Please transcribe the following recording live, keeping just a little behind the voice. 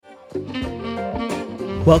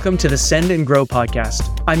Welcome to the Send and Grow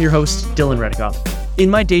podcast. I'm your host, Dylan Redikoff. In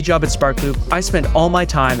my day job at Sparkloop, I spend all my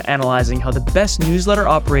time analyzing how the best newsletter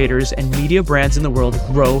operators and media brands in the world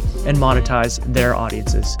grow and monetize their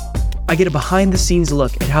audiences. I get a behind-the-scenes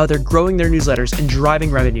look at how they're growing their newsletters and driving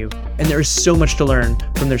revenue, and there is so much to learn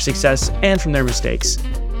from their success and from their mistakes.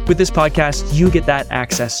 With this podcast, you get that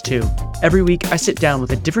access too. Every week, I sit down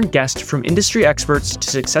with a different guest from industry experts to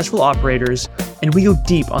successful operators, and we go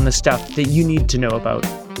deep on the stuff that you need to know about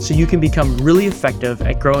so you can become really effective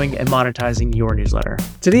at growing and monetizing your newsletter.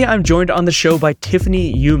 Today, I'm joined on the show by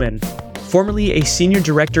Tiffany Uman, formerly a senior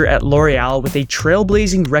director at L'Oreal with a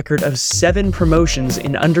trailblazing record of 7 promotions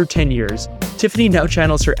in under 10 years. Tiffany now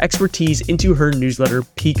channels her expertise into her newsletter,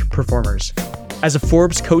 Peak Performers. As a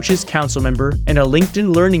Forbes Coaches Council member and a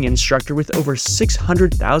LinkedIn Learning instructor with over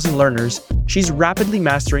 600,000 learners, she's rapidly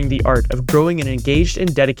mastering the art of growing an engaged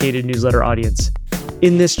and dedicated newsletter audience.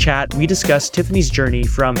 In this chat, we discuss Tiffany's journey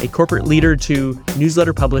from a corporate leader to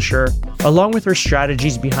newsletter publisher, along with her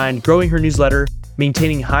strategies behind growing her newsletter,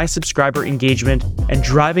 maintaining high subscriber engagement, and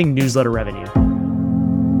driving newsletter revenue.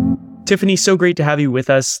 Tiffany, so great to have you with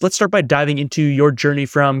us. Let's start by diving into your journey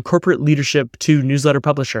from corporate leadership to newsletter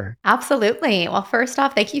publisher. Absolutely. Well, first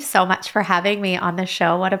off, thank you so much for having me on the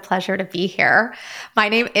show. What a pleasure to be here. My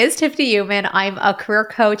name is Tiffany Uman. I'm a career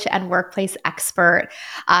coach and workplace expert.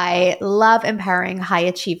 I love empowering high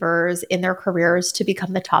achievers in their careers to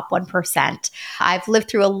become the top 1%. I've lived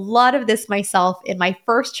through a lot of this myself in my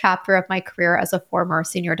first chapter of my career as a former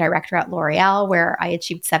senior director at L'Oreal, where I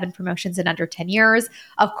achieved 7 promotions in under 10 years.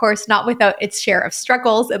 Of course, not without its share of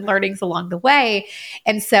struggles and learnings along the way.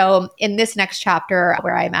 And so in this next chapter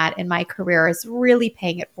where I'm at in my career is really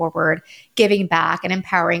paying it forward, giving back and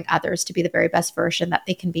empowering others to be the very best version that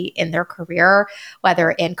they can be in their career, whether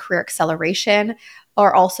in career acceleration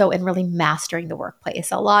or also in really mastering the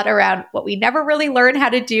workplace. A lot around what we never really learn how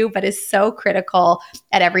to do, but is so critical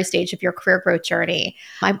at every stage of your career growth journey.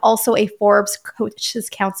 I'm also a Forbes Coaches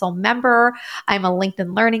Council member. I'm a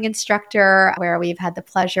LinkedIn Learning instructor where we've had the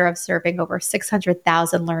pleasure of serving over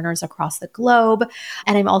 600,000 learners across the globe.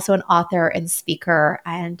 And I'm also an author and speaker.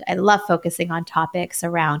 And I love focusing on topics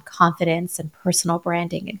around confidence and personal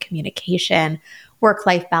branding and communication,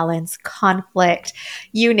 work-life balance, conflict,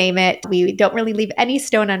 you name it. We don't really leave any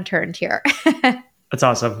stone unturned here. That's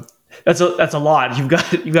awesome. That's a lot.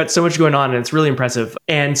 You've got so much going on, and it's really impressive.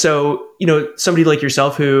 And so, somebody like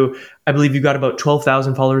yourself, who I believe you've got about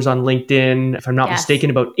 12,000 followers on LinkedIn, if I'm not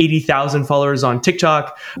mistaken, about 80,000 followers on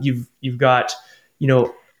TikTok. You've got,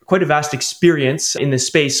 quite a vast experience in this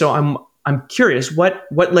space. So I'm curious, what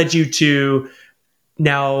led you to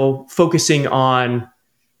now focusing on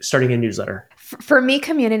starting a newsletter? For me,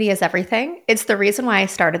 community is everything. It's the reason why I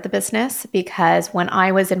started the business, because when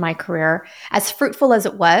I was in my career, as fruitful as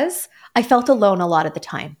it was, I felt alone a lot of the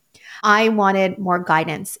time. I wanted more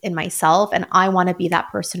guidance in myself, and I want to be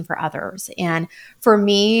that person for others. And for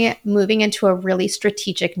me, moving into a really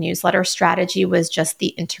strategic newsletter strategy was just the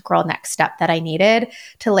integral next step that I needed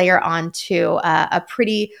to layer onto a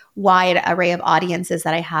pretty wide array of audiences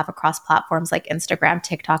that I have across platforms like Instagram,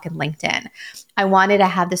 TikTok, and LinkedIn. I wanted to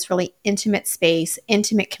have this really intimate space,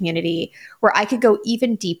 intimate community where I could go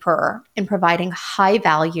even deeper in providing high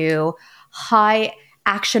value, high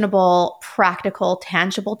actionable, practical,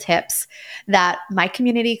 tangible tips that my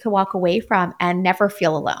community could walk away from and never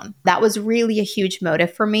feel alone. That was really a huge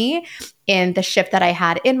motive for me in the shift that I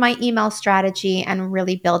had in my email strategy and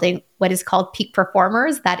really building what is called Peak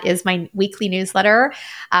Performers. That is my weekly newsletter.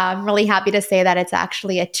 I'm really happy to say that it's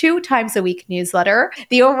actually a 2 times a week newsletter.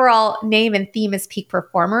 The overall name and theme is Peak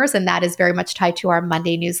Performers, and that is very much tied to our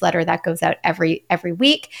Monday newsletter that goes out every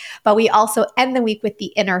week. But we also end the week with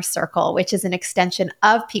the Inner Circle, which is an extension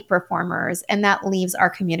of Peak Performers, and that leaves our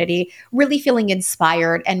community really feeling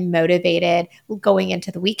inspired and motivated going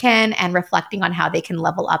into the weekend and reflecting on how they can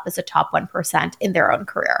level up as a top 1% in their own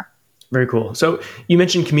career. Very cool. So you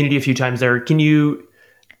mentioned community a few times there. Can you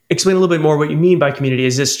explain a little bit more what you mean by community?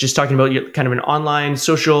 Is this just talking about kind of an online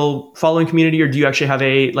social following community, or do you actually have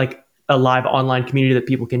a live online community that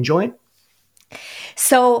people can join?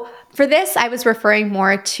 So for this, I was referring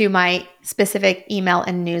more to my specific email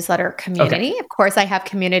and newsletter community. Okay. Of course, I have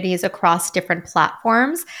communities across different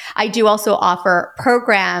platforms. I do also offer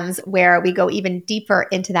programs where we go even deeper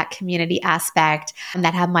into that community aspect and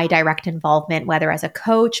that have my direct involvement, whether as a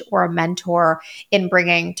coach or a mentor in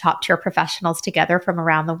bringing top tier professionals together from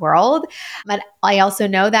around the world. But I also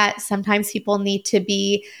know that sometimes people need to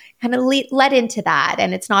be kind of led into that.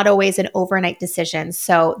 And it's not always an overnight decision.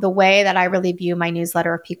 So the way that I really view my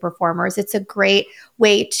newsletter of Peak Performers, it's a great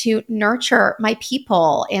way to nurture nurture my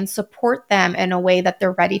people and support them in a way that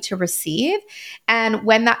they're ready to receive. And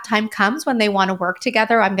when that time comes, when they want to work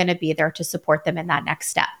together, I'm going to be there to support them in that next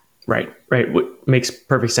step. Right. Makes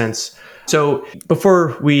perfect sense. So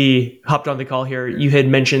before we hopped on the call here, you had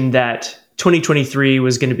mentioned that 2023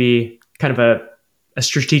 was going to be kind of a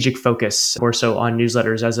strategic focus more so on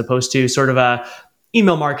newsletters as opposed to sort of a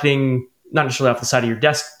email marketing, not necessarily off the side of your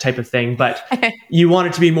desk type of thing, but you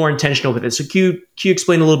wanted to be more intentional with it. So can you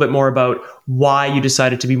explain a little bit more about why you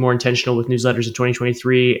decided to be more intentional with newsletters in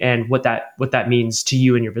 2023 and what that means to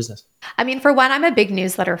you and your business? I mean, for one, I'm a big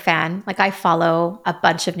newsletter fan. Like I follow a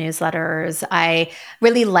bunch of newsletters. I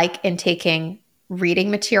really like intaking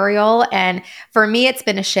reading material. And for me, it's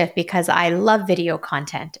been a shift because I love video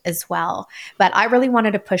content as well. But I really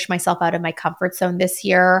wanted to push myself out of my comfort zone this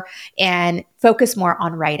year and focus more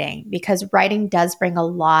on writing, because writing does bring a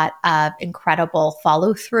lot of incredible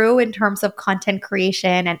follow through in terms of content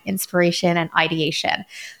creation and inspiration and ideation.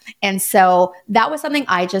 And so that was something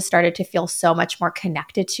I just started to feel so much more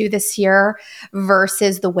connected to this year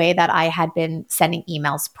versus the way that I had been sending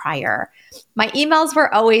emails prior. My emails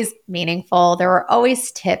were always meaningful. There were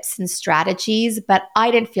always tips and strategies, but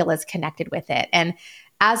I didn't feel as connected with it. And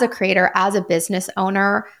as a creator, as a business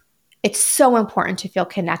owner, it's so important to feel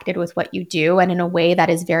connected with what you do and in a way that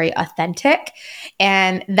is very authentic.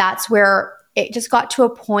 And that's where it just got to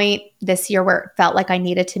a point this year where it felt like I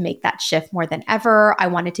needed to make that shift more than ever. I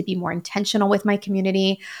wanted to be more intentional with my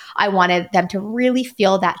community. I wanted them to really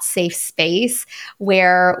feel that safe space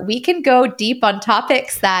where we can go deep on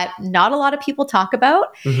topics that not a lot of people talk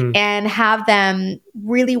about, and have them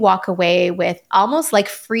really walk away with almost like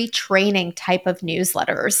free training type of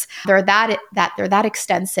newsletters. They're that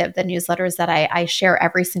extensive, the newsletters that I share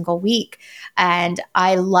every single week. And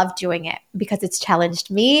I love doing it because it's challenged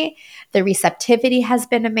me. The receptivity has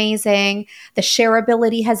been amazing. The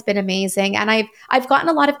shareability has been amazing. And I've gotten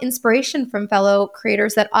a lot of inspiration from fellow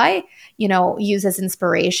creators that I, use as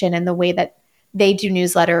inspiration in the way that they do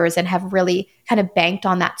newsletters and have really kind of banked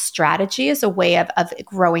on that strategy as a way of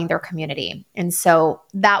growing their community. And so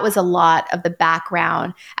that was a lot of the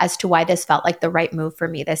background as to why this felt like the right move for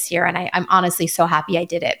me this year. And I'm honestly so happy I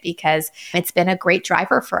did it because it's been a great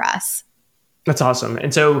driver for us. That's awesome.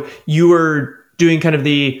 And so you were doing kind of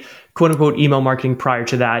the quote unquote email marketing prior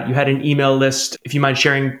to that. You had an email list. If you mind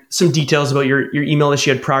sharing some details about your email list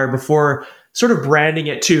you had prior before sort of branding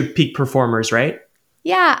it to peak performers, right?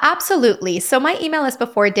 Yeah, absolutely. So my email list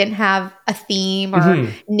before didn't have a theme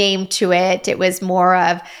or name to it. It was more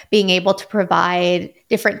of being able to provide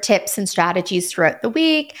different tips and strategies throughout the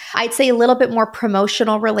week. I'd say a little bit more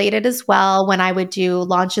promotional related as well. When I would do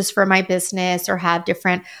launches for my business or have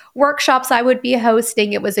different workshops I would be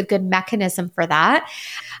hosting, it was a good mechanism for that.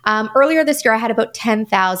 Earlier this year, I had about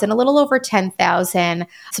 10,000, a little over 10,000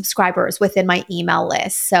 subscribers within my email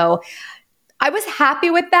list. So I was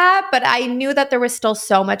happy with that, but I knew that there was still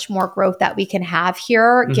so much more growth that we can have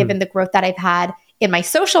here, given the growth that I've had in my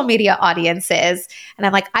social media audiences. And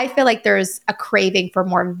I'm like, I feel like there's a craving for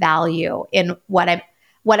more value in what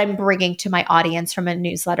I'm bringing to my audience from a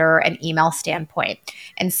newsletter and email standpoint.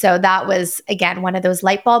 And so that was, again, one of those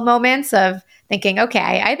light bulb moments of thinking,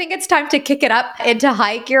 okay, I think it's time to kick it up into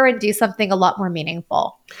high gear and do something a lot more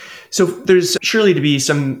meaningful. So there's surely to be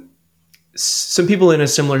some people in a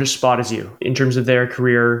similar spot as you in terms of their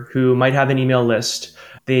career who might have an email list.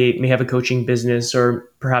 They may have a coaching business or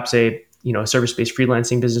perhaps a service-based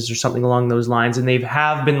freelancing business or something along those lines. And they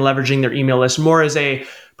have been leveraging their email list more as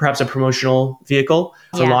perhaps a promotional vehicle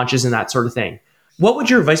for launches and that sort of thing. What would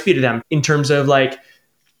your advice be to them in terms of like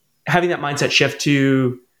having that mindset shift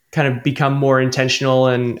to kind of become more intentional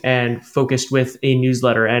and focused with a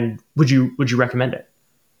newsletter? And would you recommend it?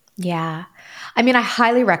 Yeah. I mean, I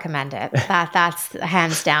highly recommend it. That's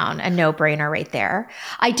hands down a no-brainer right there.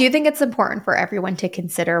 I do think it's important for everyone to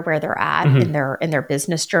consider where they're at in their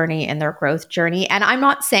business journey and their growth journey. And I'm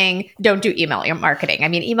not saying don't do email marketing. I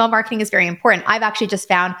mean, email marketing is very important. I've actually just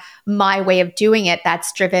found my way of doing it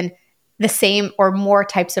that's driven the same or more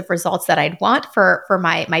types of results that I'd want for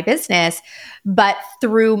my business, but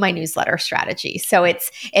through my newsletter strategy. So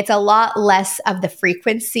it's a lot less of the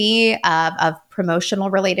frequency of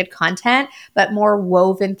promotional related content, but more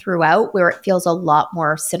woven throughout where it feels a lot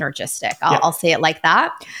more synergistic. I'll say it like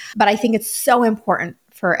that. But I think it's so important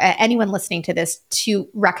for anyone listening to this to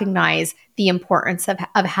recognize the importance of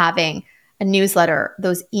having a newsletter,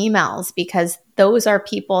 those emails, because those are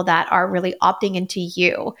people that are really opting into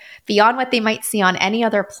you beyond what they might see on any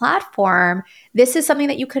other platform. This is something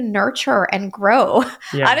that you can nurture and grow.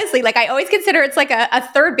 Yeah. Honestly, like I always consider it's like a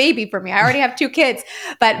third baby for me. I already have 2 kids,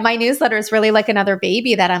 but my newsletter is really like another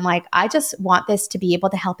baby that I'm like, I just want this to be able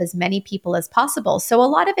to help as many people as possible. So a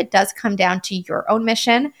lot of it does come down to your own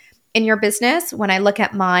mission in your business. When I look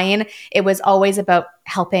at mine, it was always about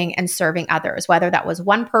helping and serving others, whether that was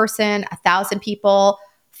one person, 1,000 people,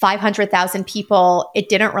 500,000 people, it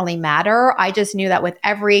didn't really matter. I just knew that with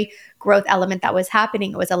every growth element that was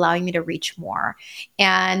happening, it was allowing me to reach more.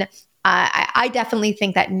 And I definitely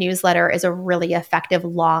think that newsletter is a really effective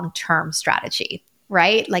long-term strategy,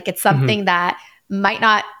 right? Like it's something that might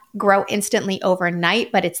not grow instantly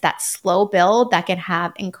overnight, but it's that slow build that can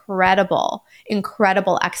have incredible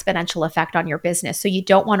exponential effect on your business. So you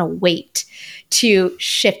don't want to wait to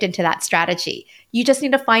shift into that strategy. You just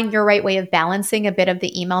need to find your right way of balancing a bit of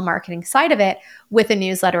the email marketing side of it with a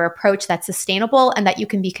newsletter approach that's sustainable and that you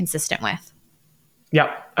can be consistent with.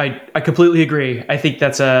 Yeah, I completely agree. I think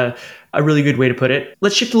that's a really good way to put it.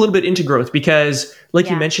 Let's shift a little bit into growth because like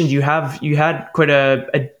you mentioned, you had quite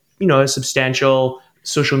a substantial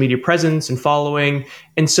social media presence and following.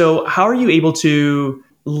 And so how are you able to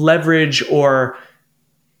leverage or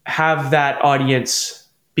have that audience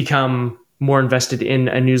become more invested in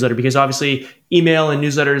a newsletter? Because obviously email and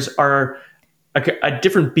newsletters are a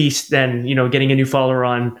different beast than, getting a new follower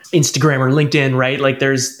on Instagram or LinkedIn, right? Like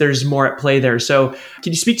there's more at play there. So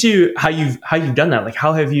can you speak to how you've done that? Like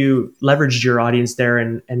how have you leveraged your audience there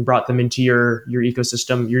and brought them into your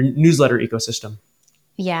ecosystem, your newsletter ecosystem?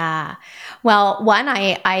 Yeah. Well, one,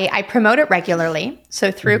 I promote it regularly.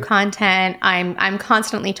 So through content, I'm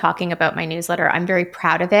constantly talking about my newsletter. I'm very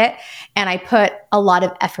proud of it. And I put a lot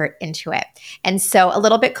of effort into it. And so a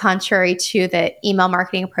little bit contrary to the email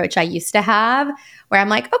marketing approach I used to have, where I'm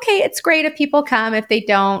like, okay, it's great if people come. If they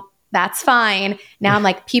don't, that's fine. Now I'm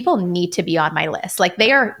like, people need to be on my list. Like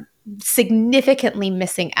they are significantly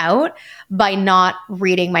missing out by not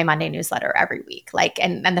reading my Monday newsletter every week, like,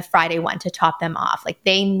 and the Friday one to top them off. Like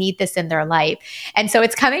they need this in their life. And so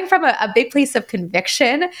it's coming from a big place of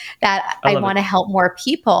conviction that I want to help more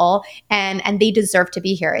people and they deserve to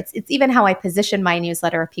be here. It's even how I position my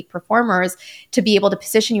newsletter of Peak Performers to be able to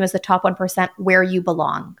position you as the top 1% where you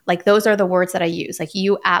belong. Like those are the words that I use. Like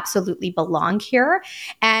you absolutely belong here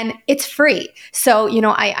and it's free. So,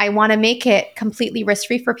 I want to make it completely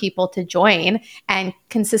risk-free for people to join and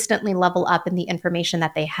consistently level up in the information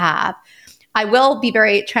that they have. I will be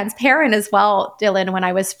very transparent as well, Dylan. When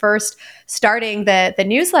I was first starting the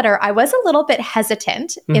newsletter, I was a little bit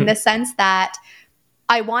hesitant in the sense that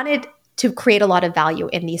I wanted to create a lot of value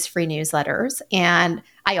in these free newsletters. And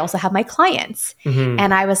I also have my clients.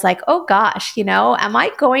 And I was like, oh gosh, am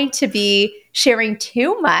I going to be sharing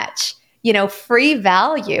too much, free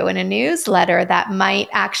value in a newsletter that might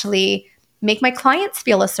actually make my clients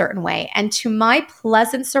feel a certain way? And to my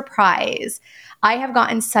pleasant surprise, I have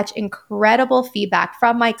gotten such incredible feedback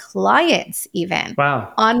from my clients even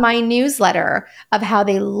on my newsletter of how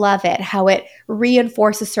they love it, how it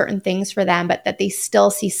reinforces certain things for them, but that they still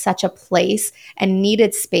see such a place and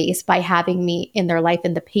needed space by having me in their life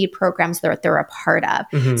in the paid programs that they're a part of.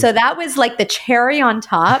 So that was like the cherry on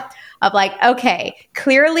top of like, okay,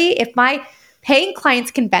 clearly if my paying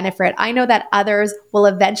clients can benefit, I know that others will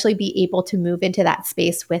eventually be able to move into that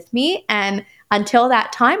space with me. And until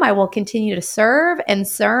that time, I will continue to serve and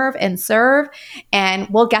serve and serve, and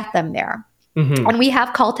we'll get them there. And we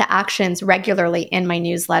have call to actions regularly in my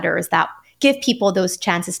newsletters that give people those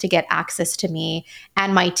chances to get access to me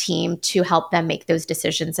and my team to help them make those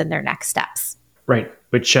decisions in their next steps. Right.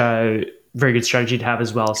 Which very good strategy to have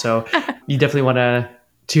as well. So you definitely want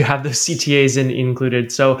to have those CTAs included.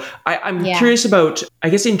 So I'm curious about, I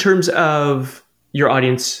guess, in terms of your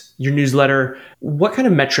audience, your newsletter, what kind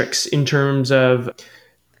of metrics in terms of,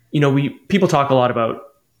 people talk a lot about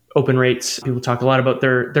open rates. People talk a lot about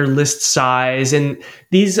their list size. And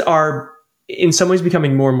these are in some ways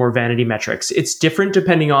becoming more and more vanity metrics. It's different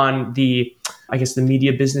depending on the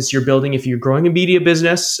media business you're building. If you're growing a media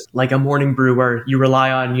business, like a Morning Brew, where you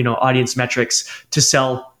rely on, audience metrics to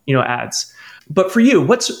sell, ads. But for you,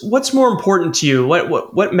 what's more important to you?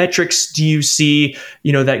 What metrics do you see,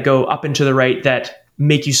 that go up and to the right that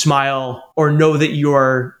make you smile or know that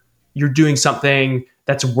you're doing something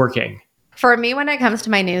that's working? For me, when it comes to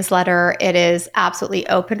my newsletter, it is absolutely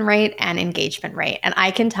open rate and engagement rate. And I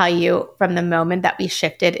can tell you from the moment that we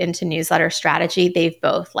shifted into newsletter strategy, they've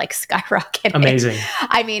both like skyrocketed. Amazing.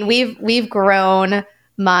 I mean, we've grown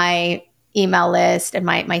my email list and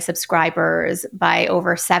my subscribers by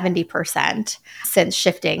over 70% since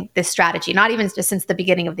shifting this strategy, not even just since the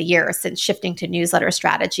beginning of the year, since shifting to newsletter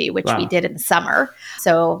strategy, which we did in the summer.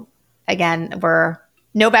 So again, we're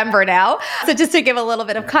November now. So just to give a little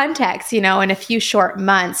bit of context, in a few short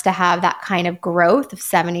months to have that kind of growth of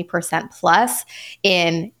 70% plus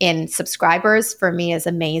in subscribers for me is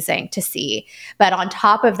amazing to see. But on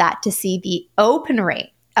top of that, to see the open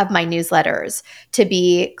rate of my newsletters to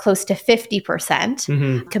be close to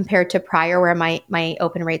 50% compared to prior where my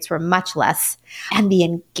open rates were much less, and the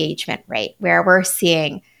engagement rate where we're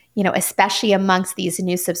seeing, especially amongst these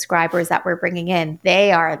new subscribers that we're bringing in,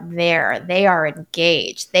 they are there, they are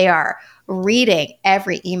engaged, they are reading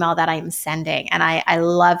every email that I'm sending. And I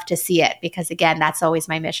love to see it because, again, that's always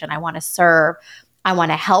my mission. I want to serve, I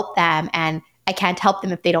want to help them, and I can't help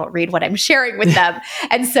them if they don't read what I'm sharing with them.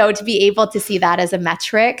 And so to be able to see that as a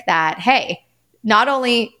metric that, hey, not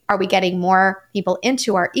only are we getting more people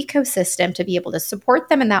into our ecosystem to be able to support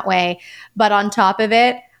them in that way, but on top of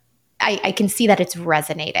it, I can see that it's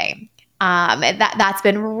resonating. That's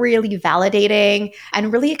been really validating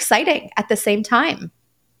and really exciting at the same time.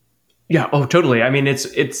 Yeah. Oh, totally. I mean, it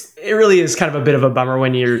really is kind of a bit of a bummer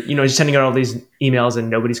when you're sending out all these emails and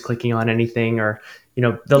nobody's clicking on anything, or,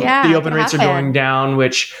 the open rates are going down,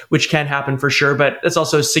 which can happen for sure. But it's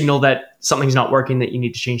also a signal that something's not working, that you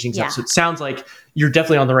need to change things up. So it sounds like you're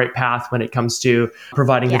definitely on the right path when it comes to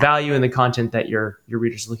providing the value and the content that your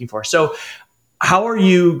readers are looking for. So how are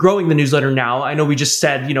you growing the newsletter now? I know we just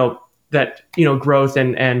said, that, growth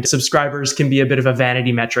and subscribers can be a bit of a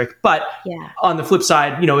vanity metric, but on the flip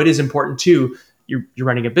side, it is important too. You're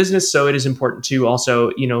running a business, so it is important to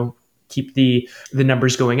also, keep the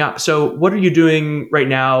numbers going up. So what are you doing right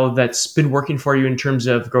now that's been working for you in terms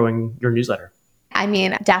of growing your newsletter? I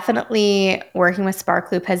mean, definitely working with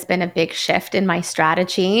Sparkloop has been a big shift in my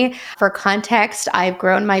strategy. For context, I've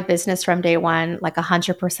grown my business from day one, like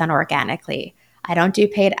 100% organically. I don't do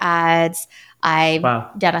paid ads. I've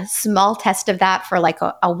done a small test of that for like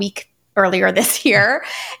a week earlier this year.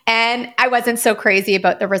 And I wasn't so crazy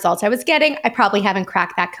about the results I was getting. I probably haven't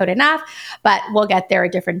cracked that code enough, but we'll get there a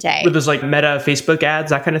different day. With those like Meta Facebook ads,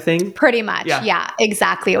 that kind of thing? Pretty much. Yeah,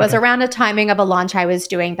 exactly. It was around a timing of a launch I was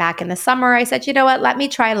doing back in the summer. I said, you know what, let me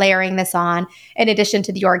try layering this on in addition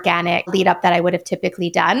to the organic lead up that I would have typically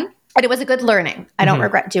done. And it was a good learning. I don't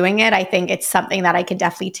regret doing it. I think it's something that I can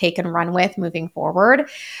definitely take and run with moving forward.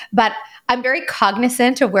 But I'm very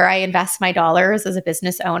cognizant of where I invest my dollars as a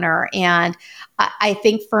business owner. And I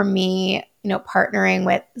think for me, partnering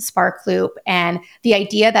with Sparkloop and the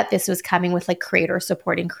idea that this was coming with like creators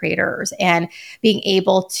supporting creators and being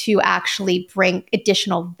able to actually bring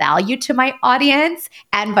additional value to my audience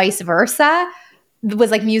and vice versa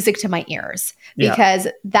was like music to my ears, because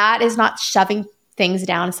that is not shoving things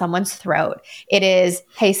down someone's throat. It is,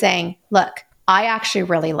 hey, saying, look, I actually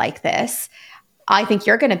really like this. I think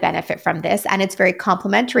you're going to benefit from this. And it's very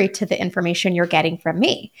complementary to the information you're getting from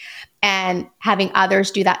me. And having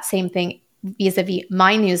others do that same thing vis-a-vis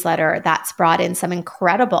my newsletter, that's brought in some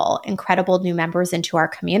incredible new members into our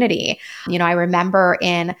community. I remember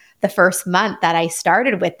in the first month that I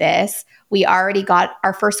started with this, we already got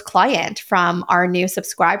our first client from our new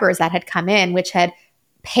subscribers that had come in, which had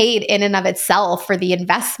paid in and of itself for the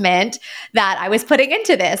investment that I was putting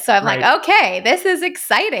into this. So I'm like, okay, this is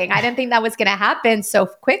exciting. I didn't think that was going to happen so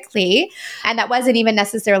quickly. And that wasn't even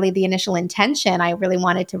necessarily the initial intention. I really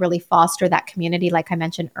wanted to really foster that community, like I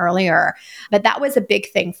mentioned earlier. But that was a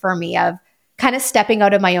big thing for me of kind of stepping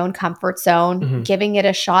out of my own comfort zone, giving it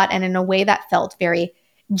a shot, and in a way that felt very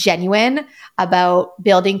genuine about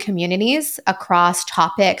building communities across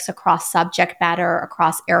topics, across subject matter,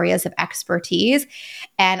 across areas of expertise.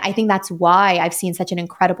 And I think that's why I've seen such an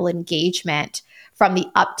incredible engagement from the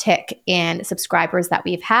uptick in subscribers that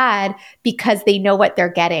we've had, because they know what they're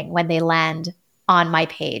getting when they land on my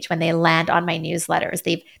page, when they land on my newsletters.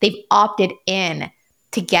 They've opted in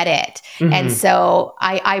to get it. And so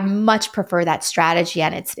I much prefer that strategy.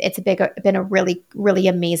 And it's been a really, really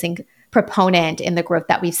amazing proponent in the growth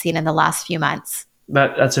that we've seen in the last few months.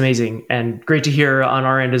 That's amazing and great to hear on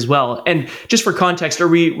our end as well. And just for context,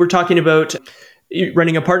 we're talking about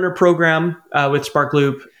running a partner program with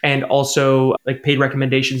Sparkloop and also like paid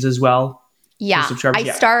recommendations as well. Yeah,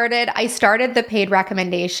 I started the paid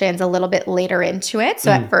recommendations a little bit later into it.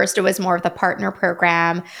 So at first it was more of the partner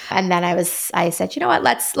program. And then I said, you know what,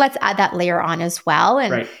 let's add that layer on as well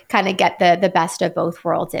and kind of get the best of both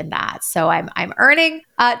worlds in that. So I'm earning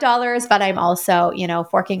dollars, but I'm also,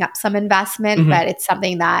 forking up some investment, but it's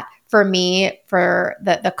something that for me, for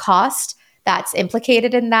the cost that's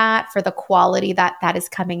implicated in that, for the quality that is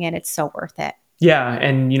coming in, it's so worth it. Yeah.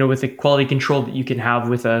 And, with the quality control that you can have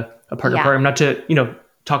with a partner Yeah. program, not to,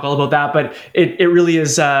 talk all about that, but it really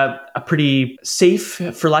is a pretty safe,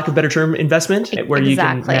 for lack of a better term, investment where you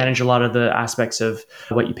can Exactly. manage a lot of the aspects of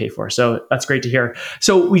what you pay for. So that's great to hear.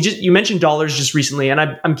 So you mentioned dollars just recently, and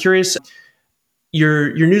I'm curious.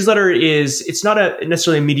 Your newsletter it's not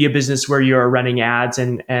necessarily a media business where you're running ads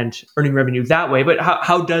and earning revenue that way, but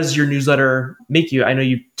how does your newsletter make you? I know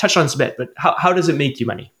you touched on this a bit, but how does it make you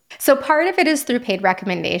money? So part of it is through paid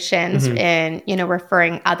recommendations and,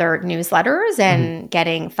 referring other newsletters and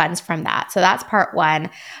getting funds from that. So that's part one.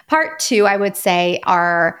 Part two, I would say,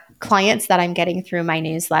 are clients that I'm getting through my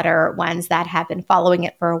newsletter, ones that have been following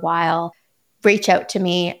it for a while, reach out to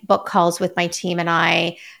me, book calls with my team and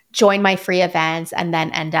I, join my free events, and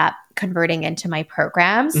then end up converting into my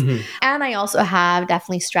programs. And I also have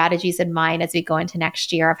definitely strategies in mind as we go into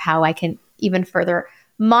next year of how I can even further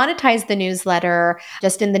monetize the newsletter,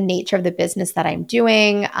 just in the nature of the business that I'm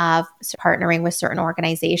doing, of partnering with certain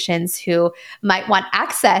organizations who might want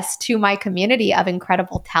access to my community of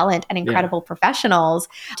incredible talent and incredible professionals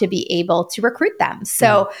to be able to recruit them.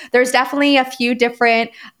 So there's definitely a few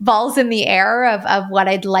different balls in the air of what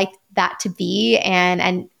I'd like that to be.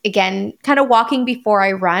 And again, kind of walking before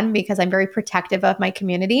I run because I'm very protective of my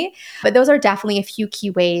community. But those are definitely a few key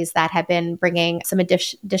ways that have been bringing some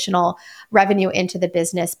additional revenue into the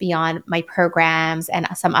business beyond my programs and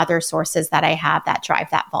some other sources that I have that drive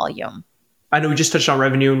that volume. I know we just touched on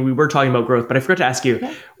revenue and we were talking about growth, but I forgot to ask you,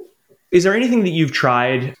 is there anything that you've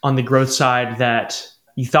tried on the growth side that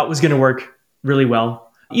you thought was going to work really well?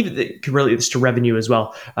 Even it could relate this to revenue as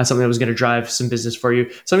well. Something that was going to drive some business for you,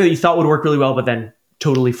 something that you thought would work really well, but then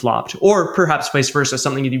totally flopped, or perhaps vice versa,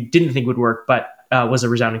 something you didn't think would work, but was a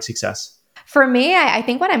resounding success. For me, I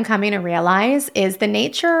think what I'm coming to realize is the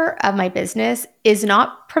nature of my business is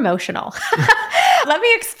not promotional. Let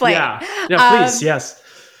me explain. Yeah, please. Yes.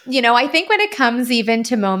 I think when it comes even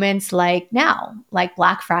to moments like now, like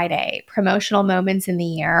Black Friday, promotional moments in the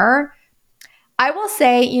year, I will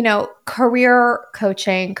say, career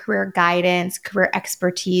coaching, career guidance, career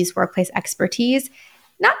expertise, workplace expertise,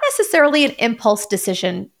 not necessarily an impulse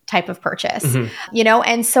decision type of purchase,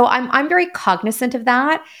 and so I'm very cognizant of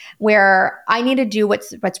that, where I need to do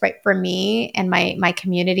what's right for me and my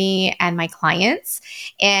community and my clients,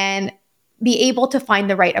 and be able to find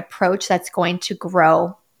the right approach that's going to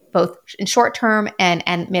grow both in short term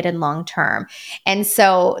and mid and long term. And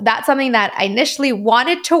so that's something that I initially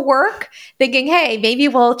wanted to work, thinking, hey, maybe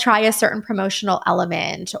we'll try a certain promotional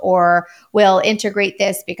element, or we'll integrate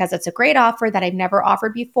this because it's a great offer that I've never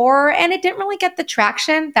offered before. And it didn't really get the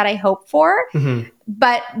traction that I hoped for.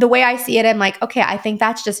 But the way I see it, I'm like, okay, I think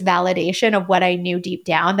that's just validation of what I knew deep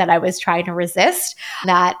down that I was trying to resist,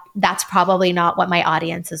 that's probably not what my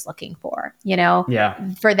audience is looking for.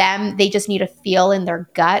 For them, they just need to feel in their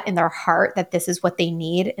gut, in their heart, that this is what they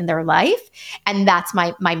need in their life. And that's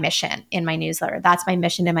my mission in my newsletter. That's my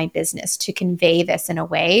mission in my business, to convey this in a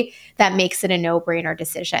way that makes it a no-brainer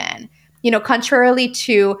decision. Contrarily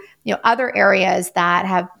to, other areas that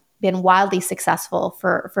have been wildly successful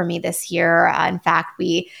for me this year. In fact,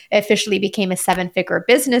 we officially became a 7-figure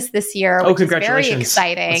business this year, which is very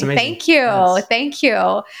exciting. Thank you. Yes. Thank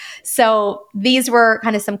you. So these were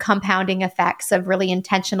kind of some compounding effects of really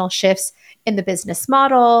intentional shifts in the business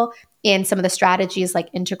model, in some of the strategies like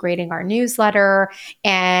integrating our newsletter,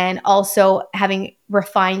 and also having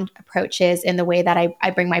refined approaches in the way that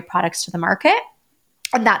I bring my products to the market.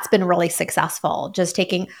 And that's been really successful, just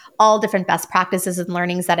taking all different best practices and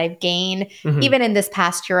learnings that I've gained, even in this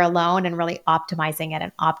past year alone, and really optimizing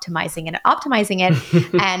it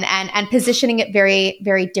and positioning it very,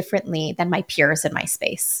 very differently than my peers in my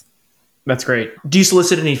space. That's great. Do you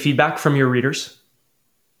solicit any feedback from your readers?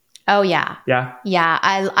 Oh, yeah. Yeah. Yeah.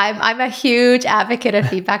 I'm a huge advocate of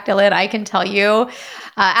feedback, Dylan. I can tell you,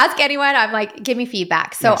 ask anyone, I'm like, give me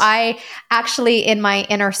feedback. So I actually, in my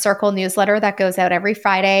Inner Circle newsletter that goes out every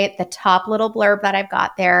Friday, the top little blurb that I've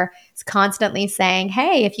got there is constantly saying,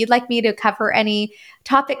 hey, if you'd like me to cover any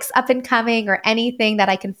topics up and coming or anything that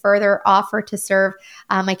I can further offer to serve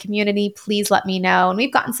my community, please let me know. And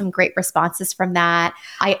we've gotten some great responses from that.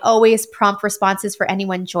 I always prompt responses for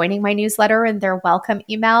anyone joining my newsletter in their welcome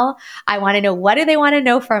email. I want to know, what do they want to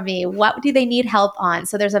know from me? What do they need help on?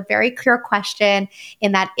 So there's a very clear question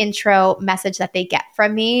in that intro message that they get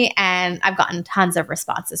from me. And I've gotten tons of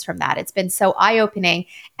responses from that. It's been so eye-opening,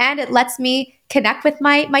 and it lets me connect with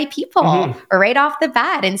my people right off the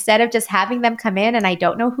bat, instead of just having them come in and I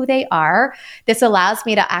don't know who they are. This allows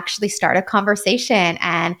me to actually start a conversation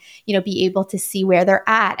and, be able to see where they're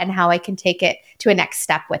at and how I can take it to a next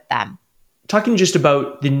step with them. talking just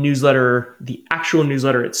about the newsletter, the actual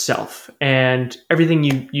newsletter itself, and everything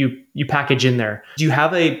you package in there. Do you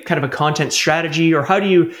have a kind of a content strategy, or how do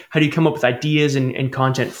you come up with ideas and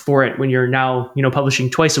content for it when you're now publishing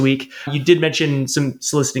twice a week? You did mention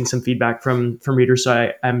soliciting some feedback from readers,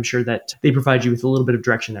 so I'm sure that they provide you with a little bit of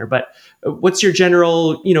direction there. But what's your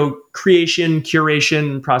general creation,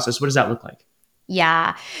 curation process? What does that look like?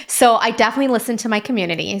 Yeah. So I definitely listen to my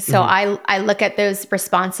community. So I look at those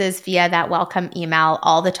responses via that welcome email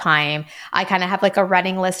all the time. I kind of have like a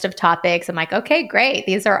running list of topics. I'm like, okay, great.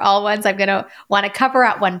 These are all ones I'm going to want to cover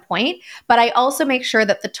at one point. But I also make sure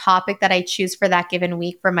that the topic that I choose for that given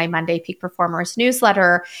week for my Monday Peak Performers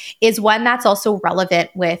newsletter is one that's also relevant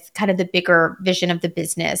with kind of the bigger vision of the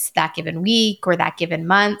business that given week or that given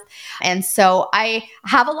month. And so I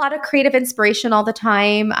have a lot of creative inspiration all the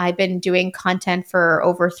time. I've been doing content for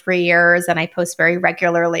over 3 years, and I post very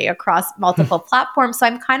regularly across multiple platforms. So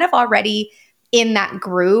I'm kind of already in that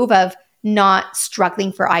groove of not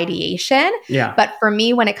struggling for ideation. Yeah. But for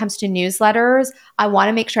me, when it comes to newsletters, I want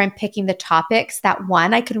to make sure I'm picking the topics that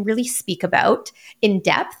one, I can really speak about in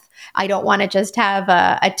depth. I don't want to just have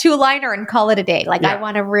a two-liner and call it a day. I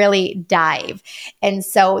want to really dive. And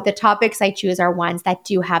so the topics I choose are ones that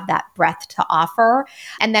do have that breadth to offer.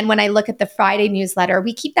 And then when I look at the Friday newsletter,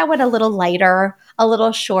 we keep that one a little lighter, a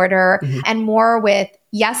little shorter, and more with,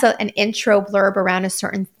 yes, an intro blurb around a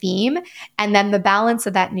certain theme. And then the balance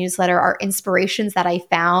of that newsletter are inspirations that I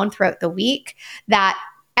found throughout the week that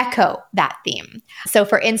echo that theme. So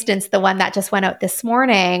for instance, the one that just went out this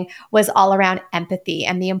morning was all around empathy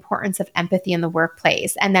and the importance of empathy in the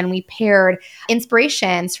workplace. And then we paired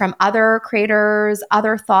inspirations from other creators,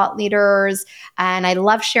 other thought leaders, and I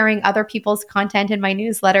love sharing other people's content in my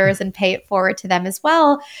newsletters and pay it forward to them as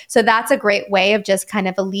well. So that's a great way of just kind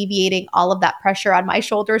of alleviating all of that pressure on my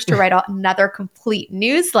shoulders to write another complete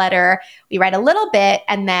newsletter. We write a little bit,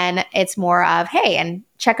 and then it's more of, hey, and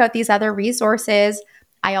check out these other resources.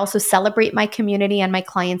 I also celebrate my community and my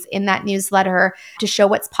clients in that newsletter to show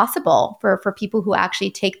what's possible for people who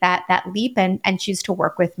actually take that leap and choose to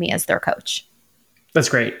work with me as their coach. That's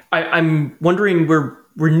great. I'm wondering, we're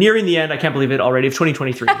nearing the end, I can't believe it already, of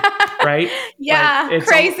 2023, right? Yeah, it's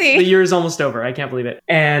crazy. The year is almost over. I can't believe it.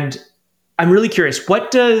 And I'm really curious,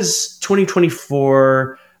 what does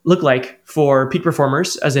 2024 look like for Peak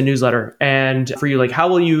Performers as a newsletter? And for you, like, how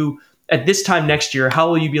will you, at this time next year, how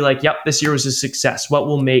will you be like, yep, this year was a success? What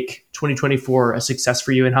will make 2024 a success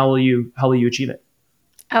for you, and how will you achieve it?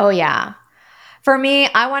 Oh, yeah. For me,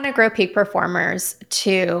 I want to grow Peak Performers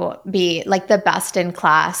to be like the best in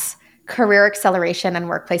class career acceleration and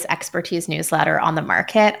workplace expertise newsletter on the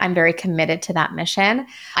market. I'm very committed to that mission.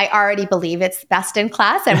 I already believe it's best in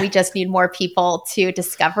class, and we just need more people to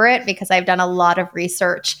discover it, because I've done a lot of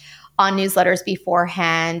research on newsletters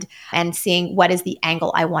beforehand and seeing what is the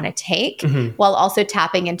angle I want to take, while also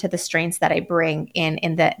tapping into the strengths that I bring in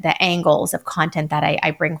the angles of content that I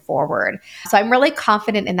bring forward. So I'm really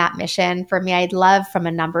confident in that mission. For me, I'd love, from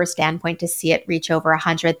a numbers standpoint, to see it reach over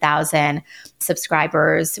 100,000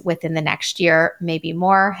 subscribers within the next year, maybe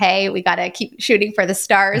more. Hey, we got to keep shooting for the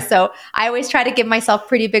stars. So I always try to give myself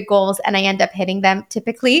pretty big goals, and I end up hitting them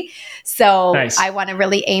typically. So nice. I want to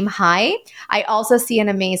really aim high. I also see an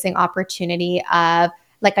amazing opportunity of,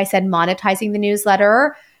 like I said, monetizing the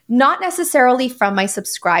newsletter, not necessarily from my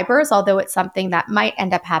subscribers, although it's something that might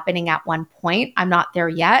end up happening at one point. I'm not there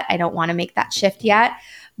yet. I don't want to make that shift yet,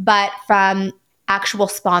 but from actual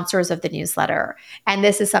sponsors of the newsletter. And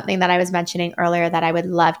this is something that I was mentioning earlier, that I would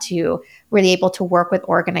love to really able to work with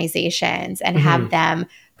organizations and have them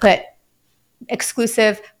put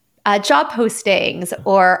exclusive job postings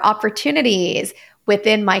or opportunities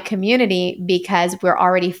within my community, because we're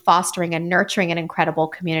already fostering and nurturing an incredible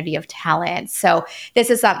community of talent. So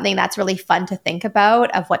this is something that's really fun to think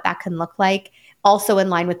about, of what that can look like. Also in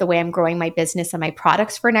line with the way I'm growing my business and my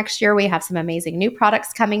products for next year. We have some amazing new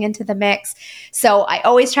products coming into the mix. So I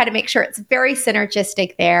always try to make sure it's very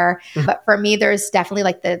synergistic there. But for me, there's definitely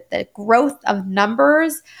like the growth of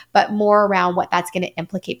numbers, but more around what that's going to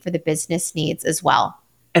implicate for the business needs as well.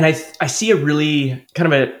 And I see a really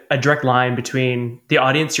kind of a direct line between the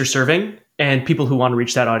audience you're serving and people who want to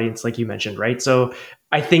reach that audience, like you mentioned, right? So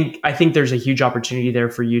I think there's a huge opportunity there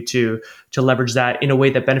for you to leverage that in a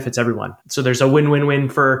way that benefits everyone. So there's a win-win-win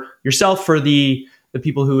for yourself, for the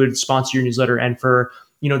people who would sponsor your newsletter, and for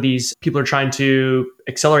these people who are trying to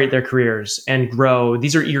accelerate their careers and grow.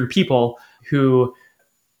 These are eager people who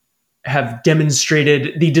have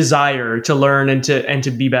demonstrated the desire to learn and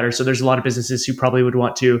to be better. So there's a lot of businesses who probably would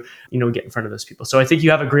want to, get in front of those people. So I think you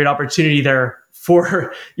have a great opportunity there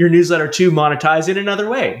for your newsletter to monetize in another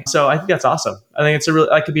way. So I think that's awesome. I think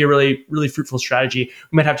that could be a really, really fruitful strategy.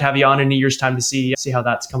 We might have to have you on in a year's time to see how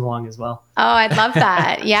that's come along as well. Oh, I'd love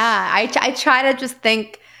that. Yeah. I try to just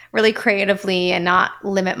think really creatively and not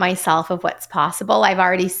limit myself of what's possible. I've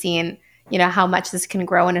already seen how much this can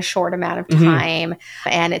grow in a short amount of time.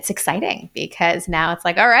 And it's exciting because now it's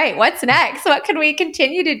like, all right, what's next? What can we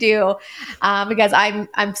continue to do? Because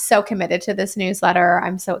I'm so committed to this newsletter.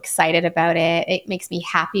 I'm so excited about it. It makes me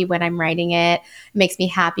happy when I'm writing it. It makes me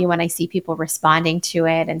happy when I see people responding to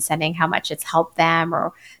it and sending how much it's helped them,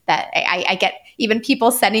 or that I get even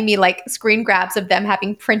people sending me like screen grabs of them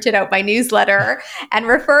having printed out my newsletter and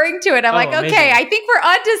referring to it. I'm like, amazing. Okay, I think we're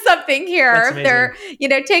onto something here. If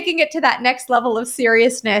they're, taking it to that next level of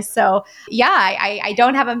seriousness. So yeah, I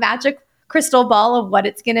don't have a magic crystal ball of what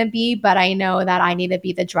it's going to be, but I know that I need to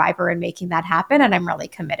be the driver in making that happen. And I'm really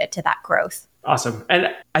committed to that growth. Awesome. And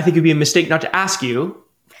I think it'd be a mistake not to ask you,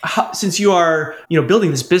 since you are,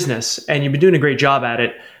 building this business and you've been doing a great job at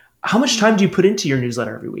it, how much time do you put into your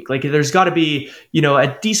newsletter every week? Like there's got to be,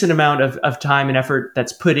 a decent amount of time and effort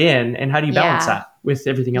that's put in. And how do you balance that with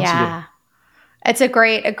everything else you do? It's a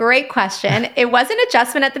great question. It was an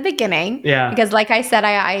adjustment at the beginning. Because like I said,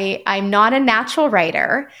 I'm not a natural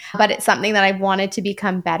writer, but it's something that I wanted to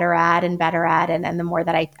become better at. And the more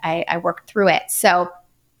that I worked through it. So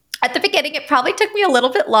at the beginning, it probably took me a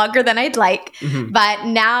little bit longer than I'd like, but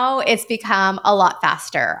now it's become a lot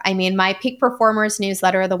faster. I mean, my Peak Performers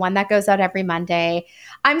newsletter, the one that goes out every Monday,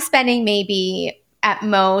 I'm spending maybe at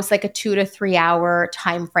most like a 2 to 3 hour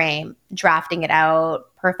time frame drafting it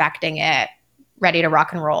out, perfecting it, ready to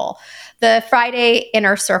rock and roll. The Friday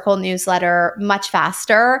Inner Circle newsletter, much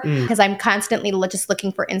faster because I'm constantly just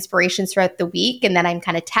looking for inspirations throughout the week, and then I'm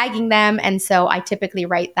kind of tagging them. And so I typically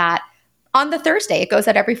write that on the Thursday. It goes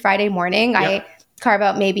out every Friday morning. Yep. I carve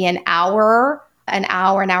out maybe an hour and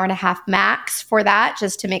a half max for that,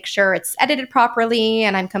 just to make sure it's edited properly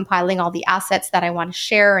and I'm compiling all the assets that I want to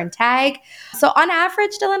share and tag. So on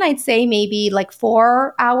average, Dylan, I'd say maybe like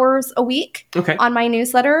 4 hours a week on my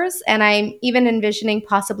newsletters. And I'm even envisioning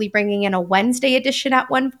possibly bringing in a Wednesday edition at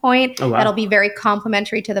one point. Oh, wow. That'll be very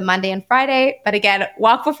complementary to the Monday and Friday. But again,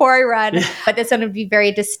 walk before I run. But this one would be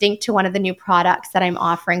very distinct to one of the new products that I'm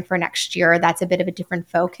offering for next year. That's a bit of a different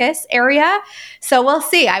focus area. So we'll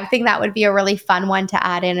see. I think that would be a really fun one to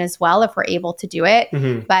add in as well if we're able to do it.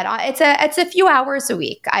 But it's a few hours a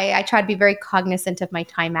week. I try to be very cognizant of my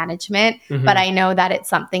time management, but I know that it's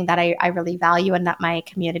something that I really value and that my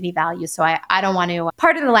community values. So I don't want to,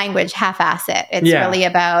 pardon the language, half-ass it. It's really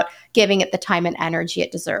about giving it the time and energy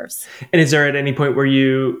it deserves. And is there at any point where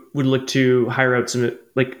you would look to hire out some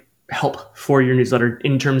help for your newsletter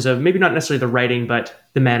in terms of maybe not necessarily the writing, but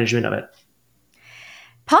the management of it?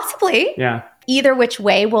 Possibly. Yeah. Either which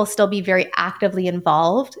way, we'll still be very actively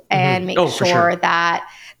involved and make sure that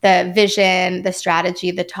the vision, the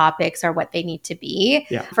strategy, the topics are what they need to be.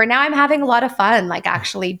 Yeah. For now, I'm having a lot of fun,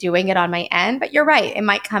 actually doing it on my end. But you're right. It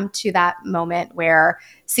might come to that moment where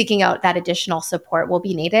seeking out that additional support will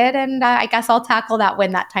be needed. And I guess I'll tackle that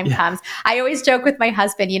when that time comes. I always joke with my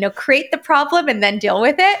husband, create the problem and then deal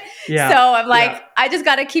with it. Yeah. So I'm like, I just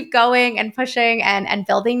got to keep going and pushing and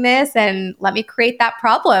building this, and let me create that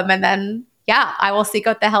problem. And then I will seek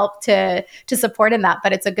out the help to support in that,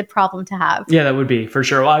 but it's a good problem to have. Yeah, that would be for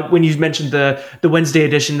sure. Well, when you mentioned the Wednesday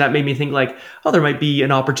edition, that made me think there might be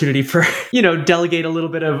an opportunity for, delegate a little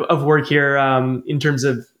bit of work here in terms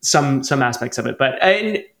of some aspects of it. But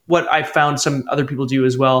what I've found some other people do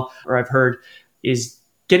as well, or I've heard, is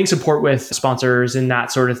getting support with sponsors and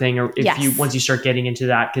that sort of thing. Or if once you start getting into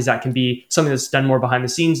that, because that can be something that's done more behind the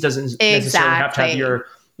scenes, doesn't necessarily have to have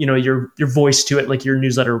your voice to it like your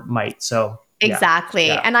newsletter might. So exactly.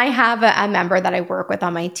 Yeah. And I have a member that I work with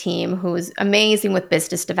on my team who's amazing with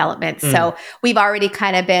business development. So we've already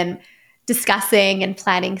kind of been discussing and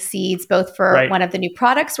planting seeds, both for one of the new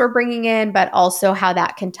products we're bringing in, but also how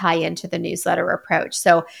that can tie into the newsletter approach.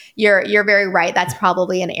 So you're very right. That's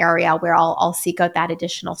probably an area where I'll seek out that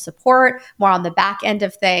additional support more on the back end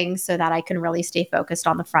of things so that I can really stay focused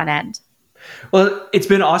on the front end. Well, it's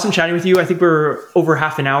been awesome chatting with you. I think we're over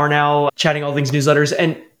half an hour now chatting all things newsletters.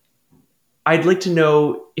 And I'd like to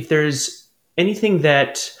know if there's anything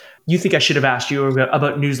that you think I should have asked you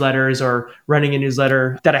about newsletters or running a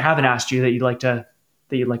newsletter that I haven't asked you that you'd like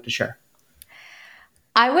to share.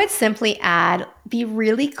 I would simply add, be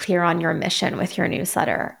really clear on your mission with your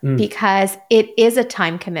newsletter because it is a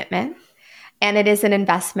time commitment. and it is an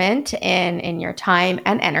investment in your time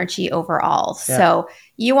and energy overall. Yeah. So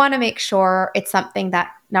you want to make sure it's something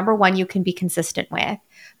that, number one, you can be consistent with,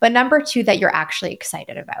 but number two, that you're actually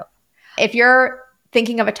excited about. If you're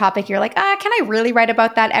thinking of a topic, you're like, can I really write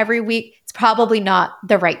about that every week? It's probably not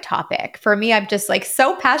the right topic. For me, I'm just like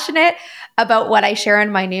so passionate about what I share in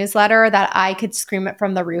my newsletter that I could scream it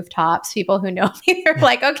from the rooftops. People who know me, they're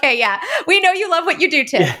like, okay, yeah, we know you love what you do,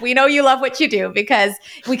 Tiff. Yeah. We know you love what you do because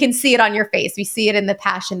we can see it on your face. We see it in the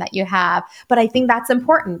passion that you have. But I think that's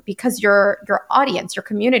important because your audience, your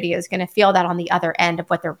community is going to feel that on the other end of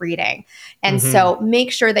what they're reading. And so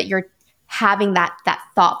make sure that you're having that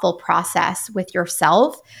thoughtful process with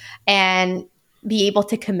yourself and be able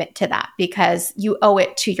to commit to that because you owe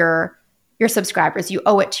it to your subscribers. You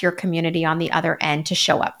owe it to your community on the other end to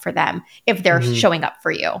show up for them if they're showing up for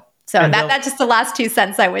you. So that's just the last 2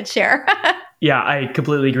 cents I would share. Yeah, I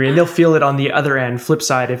completely agree. And they'll feel it on the other end. Flip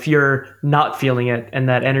side, if you're not feeling it and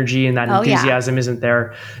that energy and that enthusiasm isn't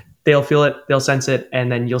there, they'll feel it, they'll sense it, and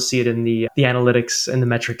then you'll see it in the analytics and the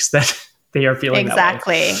metrics that they are feeling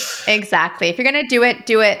Exactly. If you're going to do it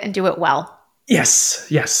and do it well. Yes.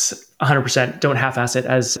 100%. Don't half-ass it,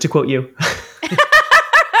 as to quote you.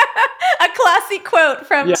 A classic quote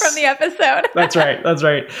from the episode. That's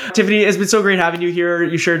right. Tiffany, it's been so great having you here.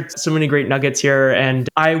 You shared so many great nuggets here, and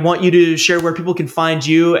I want you to share where people can find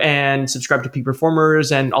you and subscribe to Peak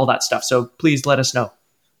Performers and all that stuff. So please let us know.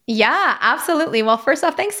 Yeah, absolutely. Well, first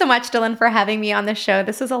off, thanks so much, Dylan, for having me on the show.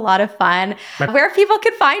 This was a lot of fun. Where people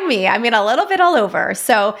could find me, I mean, a little bit all over.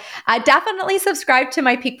 So definitely subscribe to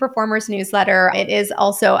my Peak Performers newsletter. It is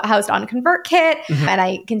also housed on ConvertKit, and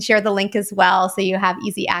I can share the link as well. So you have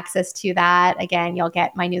easy access to that. Again, you'll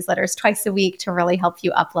get my newsletters twice a week to really help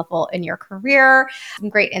you up level in your career. Some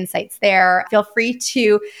great insights there. Feel free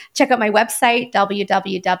to check out my website,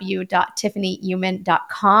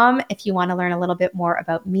 www.tiffanyuman.com, if you want to learn a little bit more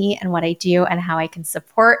about me and what I do and how I can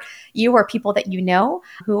support you or people that you know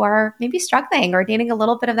who are maybe struggling or needing a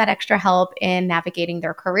little bit of that extra help in navigating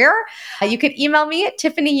their career. You could email me at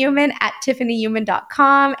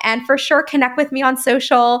tiffanyuman@tiffanyuman.com, and for sure connect with me on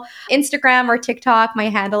social, Instagram or TikTok. My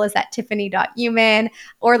handle is at tiffany.uman,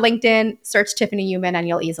 or LinkedIn, search Tiffany Uman and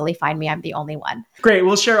you'll easily find me. I'm the only one. Great.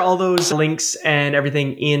 We'll share all those links and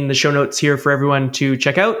everything in the show notes here for everyone to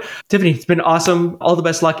check out. Tiffany, it's been awesome. All the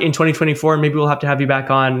best luck in 2024. Maybe we'll have to have you back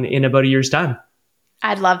on in about a year's time.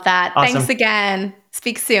 I'd love that. Awesome. Thanks again.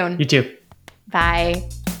 Speak soon. You too. Bye.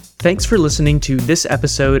 Thanks for listening to this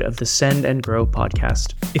episode of the Send and Grow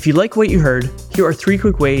podcast. If you like what you heard, here are 3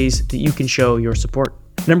 quick ways that you can show your support.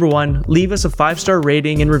 Number 1, leave us a 5-star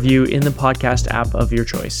rating and review in the podcast app of your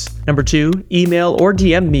choice. Number 2, email or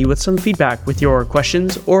DM me with some feedback with your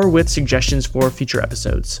questions or with suggestions for future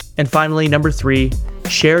episodes. And finally, number 3,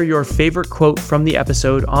 share your favorite quote from the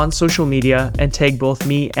episode on social media and tag both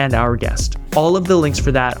me and our guest. All of the links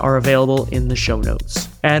for that are available in the show notes.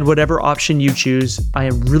 And whatever option you choose, I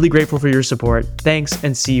am really grateful for your support. Thanks,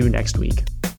 and see you next week.